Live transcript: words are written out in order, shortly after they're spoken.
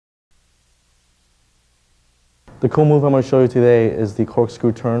The cool move I'm going to show you today is the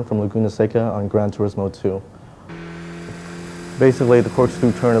corkscrew turn from Laguna Seca on Gran Turismo 2. Basically, the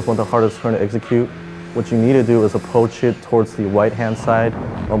corkscrew turn is one of the hardest turns to execute. What you need to do is approach it towards the right-hand side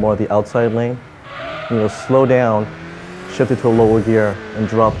or more the outside lane. Slow down, shift it to a lower gear, and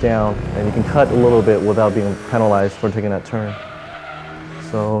drop down, and you can cut a little bit without being penalized for taking that turn.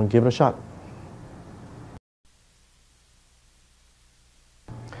 So give it a shot.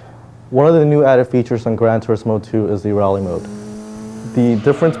 One of the new added features on Gran Turismo 2 is the rally mode. The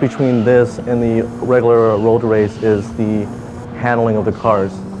difference between this and the regular road race is the handling of the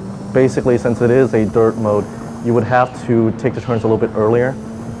cars. Basically, since it is a dirt mode, you would have to take the turns a little bit earlier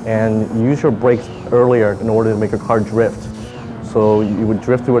and use your brakes earlier in order to make your car drift. So you would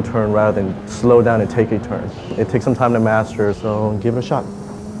drift through a turn rather than slow down and take a turn. It takes some time to master, so give it a shot.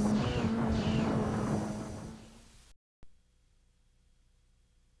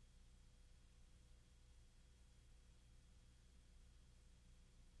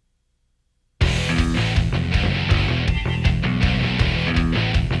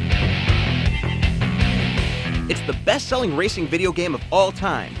 It's the best-selling racing video game of all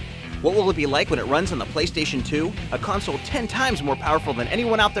time. What will it be like when it runs on the PlayStation 2, a console 10 times more powerful than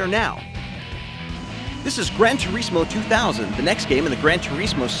anyone out there now? This is Gran Turismo 2000, the next game in the Gran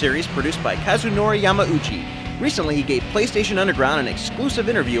Turismo series produced by Kazunori Yamauchi. Recently, he gave PlayStation Underground an exclusive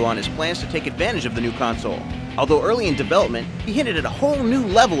interview on his plans to take advantage of the new console. Although early in development, he hinted at a whole new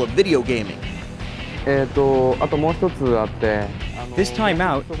level of video gaming. This time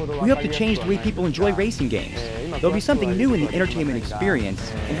out, we hope to change the way people enjoy racing games. There'll be something new in the entertainment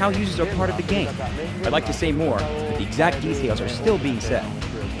experience and how users are part of the game. I'd like to say more, but the exact details are still being set.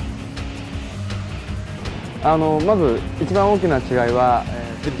 The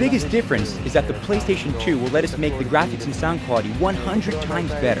biggest difference is that the PlayStation 2 will let us make the graphics and sound quality 100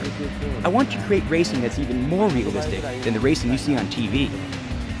 times better. I want to create racing that's even more realistic than the racing you see on TV.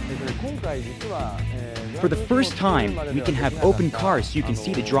 For the first time, we can have open cars so you can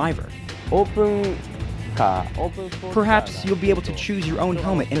see the driver. Perhaps you'll be able to choose your own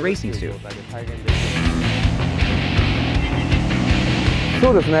helmet and racing suit.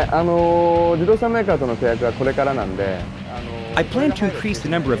 I plan to increase the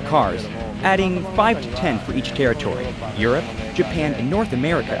number of cars, adding 5 to 10 for each territory: Europe, Japan, and North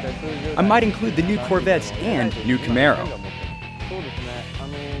America. I might include the new Corvettes and new Camaro.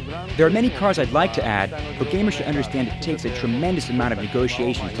 There are many cars I'd like to add, but gamers should understand it takes a tremendous amount of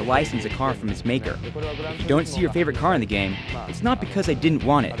negotiations to license a car from its maker. If you don't see your favorite car in the game, it's not because I didn't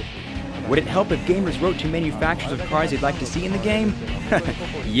want it. Would it help if gamers wrote to manufacturers of cars they'd like to see in the game?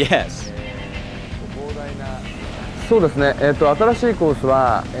 Yes.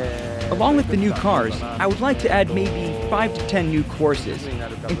 Along with the new cars, I would like to add maybe 5 to 10 new courses,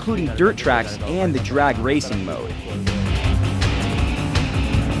 including dirt tracks and the drag racing mode.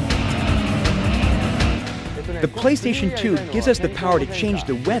 The PlayStation 2 gives us the power to change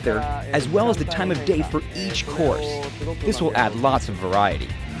the weather as well as the time of day for each course. This will add lots of variety.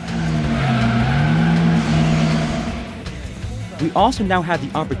 We also now have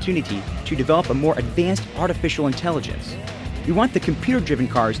the opportunity to develop a more advanced artificial intelligence. We want the computer-driven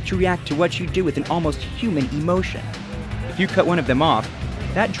cars to react to what you do with an almost human emotion. If you cut one of them off,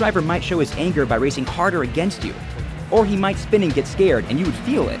 that driver might show his anger by racing harder against you, or he might spin and get scared and you would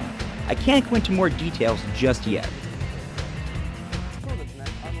feel it. I can't go into more details just yet.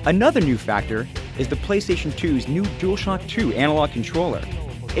 Another new factor is the PlayStation 2's new DualShock 2 analog controller.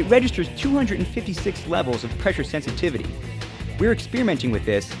 It registers 256 levels of pressure sensitivity. We're experimenting with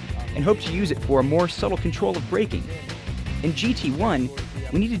this and hope to use it for a more subtle control of braking. In GT1,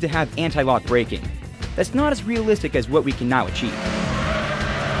 we needed to have anti-lock braking. That's not as realistic as what we can now achieve.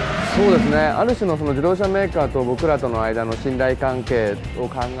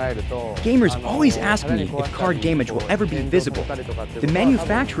 Gamers always ask me if car damage will ever be visible. The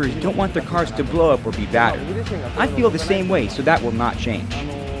manufacturers don't want their cars to blow up or be battered. I feel the same way, so that will not change.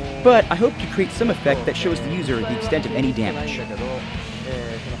 But I hope to create some effect that shows the user the extent of any damage.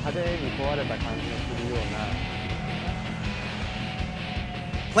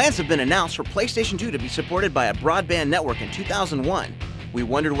 Plans have been announced for PlayStation 2 to be supported by a broadband network in 2001. We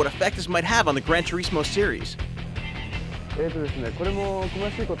wondered what effect this might have on the Gran Turismo series.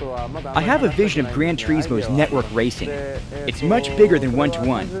 I have a vision of Gran Turismo's network racing. It's much bigger than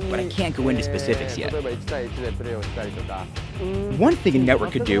one-to-one, but I can't go into specifics yet. One thing a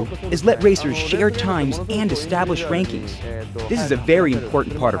network could do is let racers share times and establish rankings. This is a very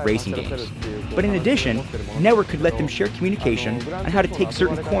important part of racing games. But in addition, a network could let them share communication on how to take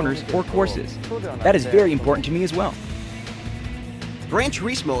certain corners or courses. That is very important to me as well. Gran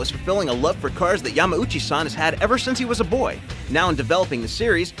Turismo is fulfilling a love for cars that Yamauchi-san has had ever since he was a boy. Now in developing the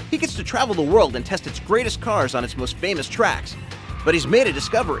series, he gets to travel the world and test its greatest cars on its most famous tracks. But he's made a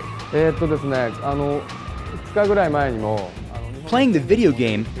discovery. Playing the video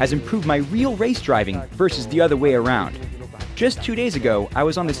game has improved my real race driving versus the other way around. Just 2 days ago, I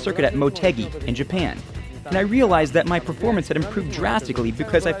was on the circuit at Motegi in Japan, and I realized that my performance had improved drastically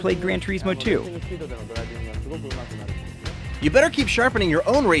because I played Gran Turismo 2. You better keep sharpening your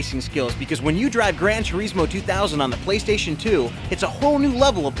own racing skills, because when you drive Gran Turismo 2000 on the PlayStation 2, it's a whole new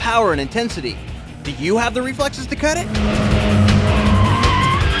level of power and intensity. Do you have the reflexes to cut it?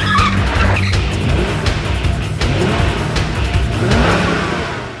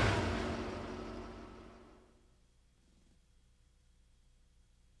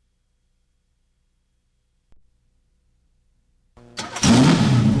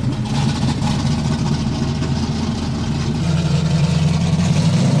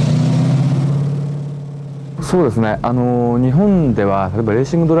 そうですね。日本では例えばレー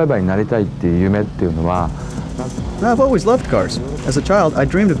シングドライバーになりたいっていう夢っていうのは I've always loved cars. As a child, I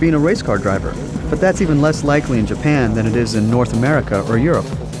dreamed of being a race car driver. But that's even less likely in Japan than it is in North America or Europe.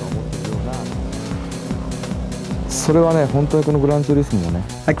 それはね、本当にこのグランツーリスモね。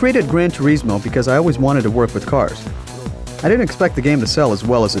I created Gran Turismo because I always wanted to work with cars. I didn't expect the game to sell as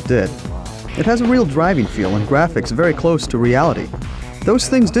well as it did. It has a real driving feel and graphics very close to reality. Those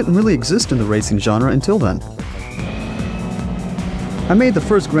things didn't really exist in the racing genre until then. I made the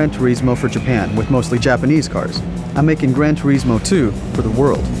first Gran Turismo for Japan with mostly Japanese cars. I'm making Gran Turismo 2 for the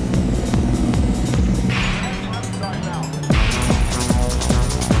world.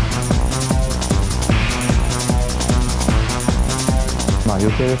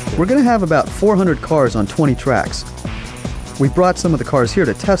 We're going to have about 400 cars on 20 tracks. We brought some of the cars here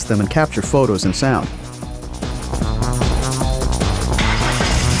to test them and capture photos and sound.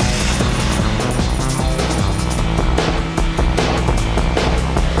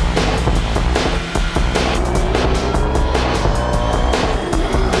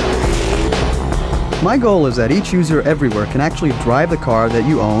 My goal is that each user everywhere can actually drive the car that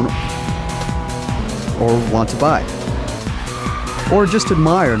you own or want to buy, or just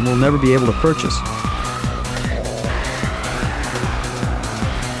admire and will never be able to purchase.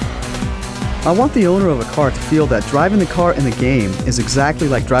 I want the owner of a car to feel that driving the car in the game is exactly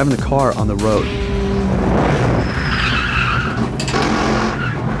like driving the car on the road.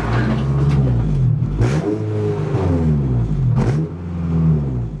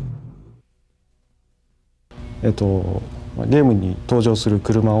 I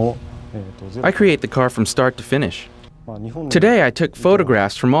create the car from start to finish. Today I took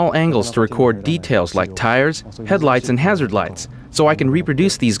photographs from all angles to record details like tires, headlights, and hazard lights, so I can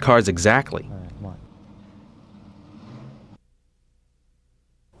reproduce these cars exactly.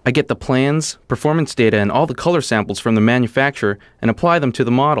 I get the plans, performance data, and all the color samples from the manufacturer and apply them to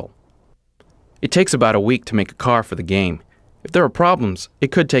the model. It takes about a week to make a car for the game. If there are problems,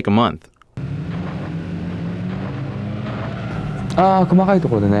 it could take a month. In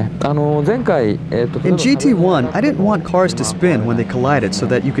GT1, I didn't want cars to spin when they collided so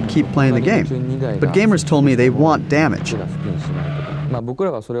that you could keep playing the game. But gamers told me they want damage.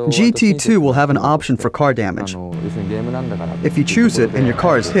 GT2 will have an option for car damage. If you choose it and your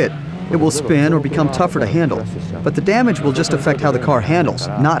car is hit, it will spin or become tougher to handle. But the damage will just affect how the car handles,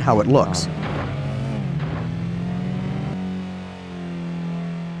 not how it looks.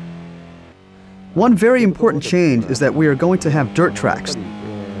 One very important change is that we are going to have dirt tracks.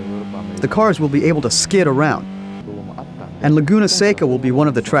 The cars will be able to skid around, and Laguna Seca will be one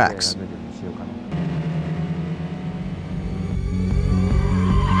of the tracks.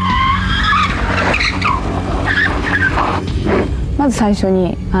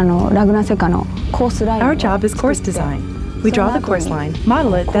 Our job is course design. We draw the course line,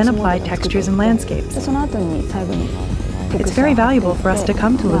 model it, then apply textures and landscapes. It's very valuable for us to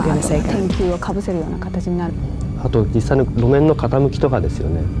come to Laguna Seca.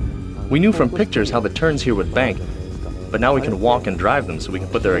 We knew from pictures how the turns here would bank, but now we can walk and drive them so we can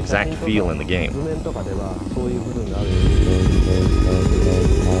put their exact feel in the game.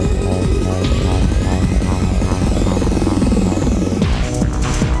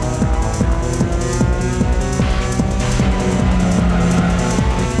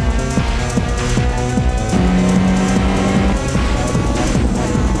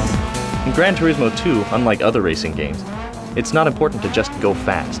 In Gran Turismo 2, unlike other racing games, it's not important to just go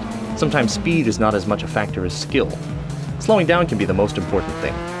fast. Sometimes speed is not as much a factor as skill. Slowing down can be the most important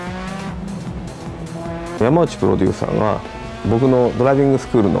thing. 山内プロデューサーが僕のドライビングス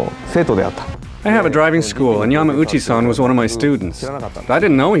クールの生徒であった。I have a driving school, and Yamauchi-san was one of my students. But I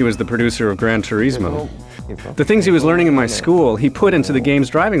didn't know he was the producer of Gran Turismo. The things he was learning in my school, he put into the game's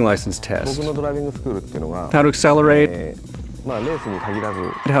driving license test. How to accelerate,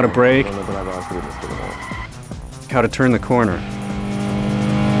 how to brake, how to turn the corner.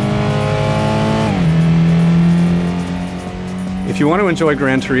 If you want to enjoy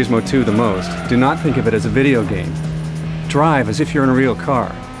Gran Turismo 2 the most, do not think of it as a video game. Drive as if you're in a real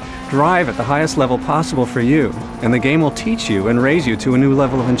car. Drive at the highest level possible for you, and the game will teach you and raise you to a new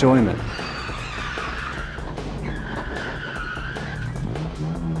level of enjoyment.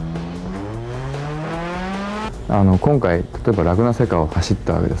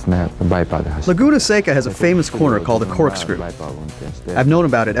 Laguna Seca has a famous corner called the Corkscrew. I've known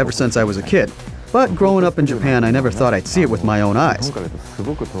about it ever since I was a kid, but growing up in Japan, I never thought I'd see it with my own eyes.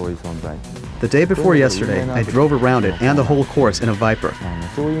 The day before yesterday, I drove around it and the whole course in a Viper.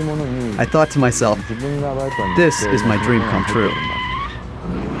 I thought to myself, this is my dream come true.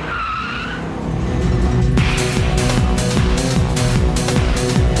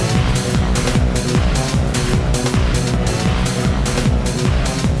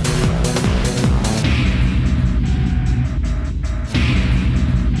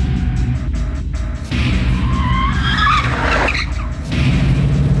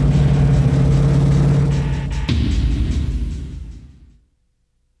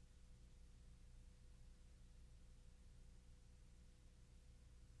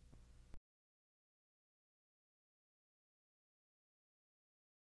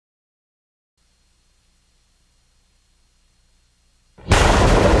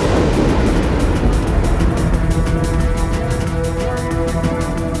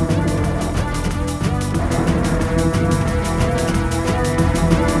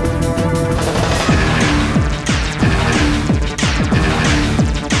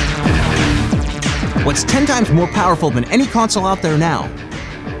 What's 10 times more powerful than any console out there now?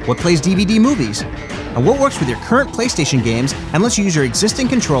 What plays DVD movies? And what works with your current PlayStation games and lets you use your existing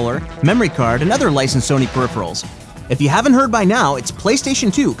controller, memory card, and other licensed Sony peripherals? If you haven't heard by now, it's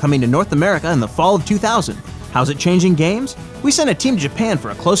PlayStation 2 coming to North America in the fall of 2000. How's it changing games? We sent a team to Japan for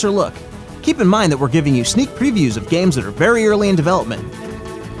a closer look. Keep in mind that we're giving you sneak previews of games that are very early in development.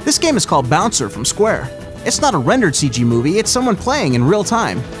 This game is called Bouncer from Square. It's not a rendered CG movie, it's someone playing in real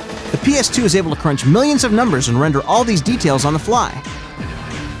time. The PS2 is able to crunch millions of numbers and render all these details on the fly.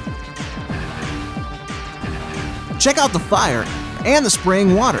 Check out the fire and the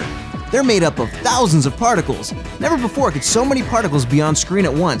spraying water. They're made up of thousands of particles. Never before could so many particles be on screen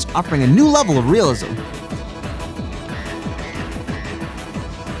at once, offering a new level of realism.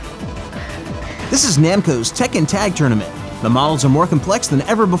 This is Namco's Tekken Tag Tournament. The models are more complex than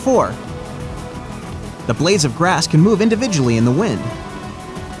ever before. The blades of grass can move individually in the wind.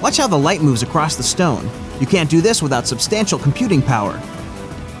 Watch how the light moves across the stone. You can't do this without substantial computing power.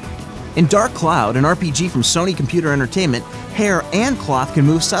 In Dark Cloud, an RPG from Sony Computer Entertainment, hair and cloth can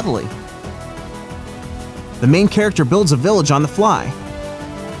move subtly. The main character builds a village on the fly.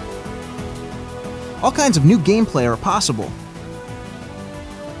 All kinds of new gameplay are possible.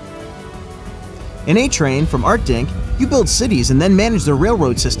 In A-Train from ArtDink, you build cities and then manage their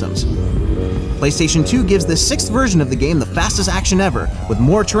railroad systems. PlayStation 2 gives this 6th version of the game the fastest action ever, with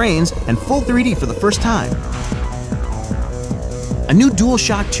more trains and full 3D for the first time. A new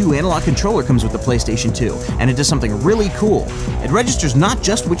DualShock 2 analog controller comes with the PlayStation 2, and it does something really cool. It registers not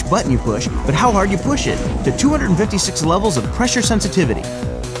just which button you push, but how hard you push it, to 256 levels of pressure sensitivity.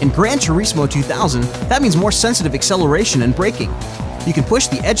 In Gran Turismo 2000, that means more sensitive acceleration and braking. You can push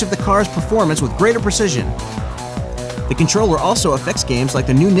the edge of the car's performance with greater precision. The controller also affects games like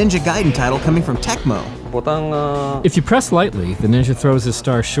the new Ninja Gaiden title coming from Tecmo. If you press lightly, the ninja throws his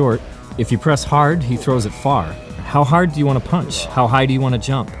star short. If you press hard, he throws it far. How hard do you want to punch? How high do you want to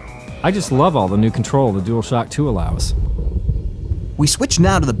jump? I just love all the new control the DualShock 2 allows. We switch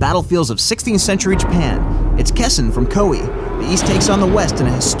now to the battlefields of 16th century Japan. It's Kessen from Koei. The East takes on the West in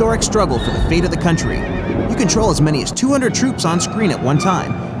a historic struggle for the fate of the country. You control as many as 200 troops on screen at one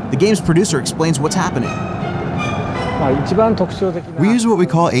time. The game's producer explains what's happening. We use what we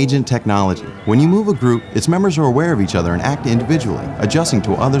call agent technology. When you move a group, its members are aware of each other and act individually, adjusting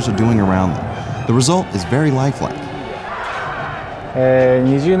to what others are doing around them. The result is very lifelike.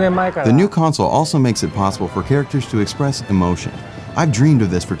 The new console also makes it possible for characters to express emotion. I've dreamed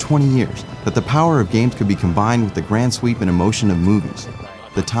of this for 20 years, that the power of games could be combined with the grand sweep and emotion of movies.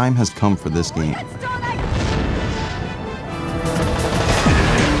 The time has come for this game.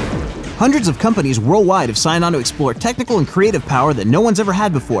 Hundreds of companies worldwide have signed on to explore technical and creative power that no one's ever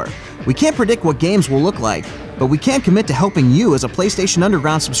had before. We can't predict what games will look like, but we can't commit to helping you as a PlayStation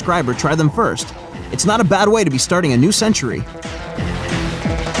Underground subscriber try them first. It's not a bad way to be starting a new century.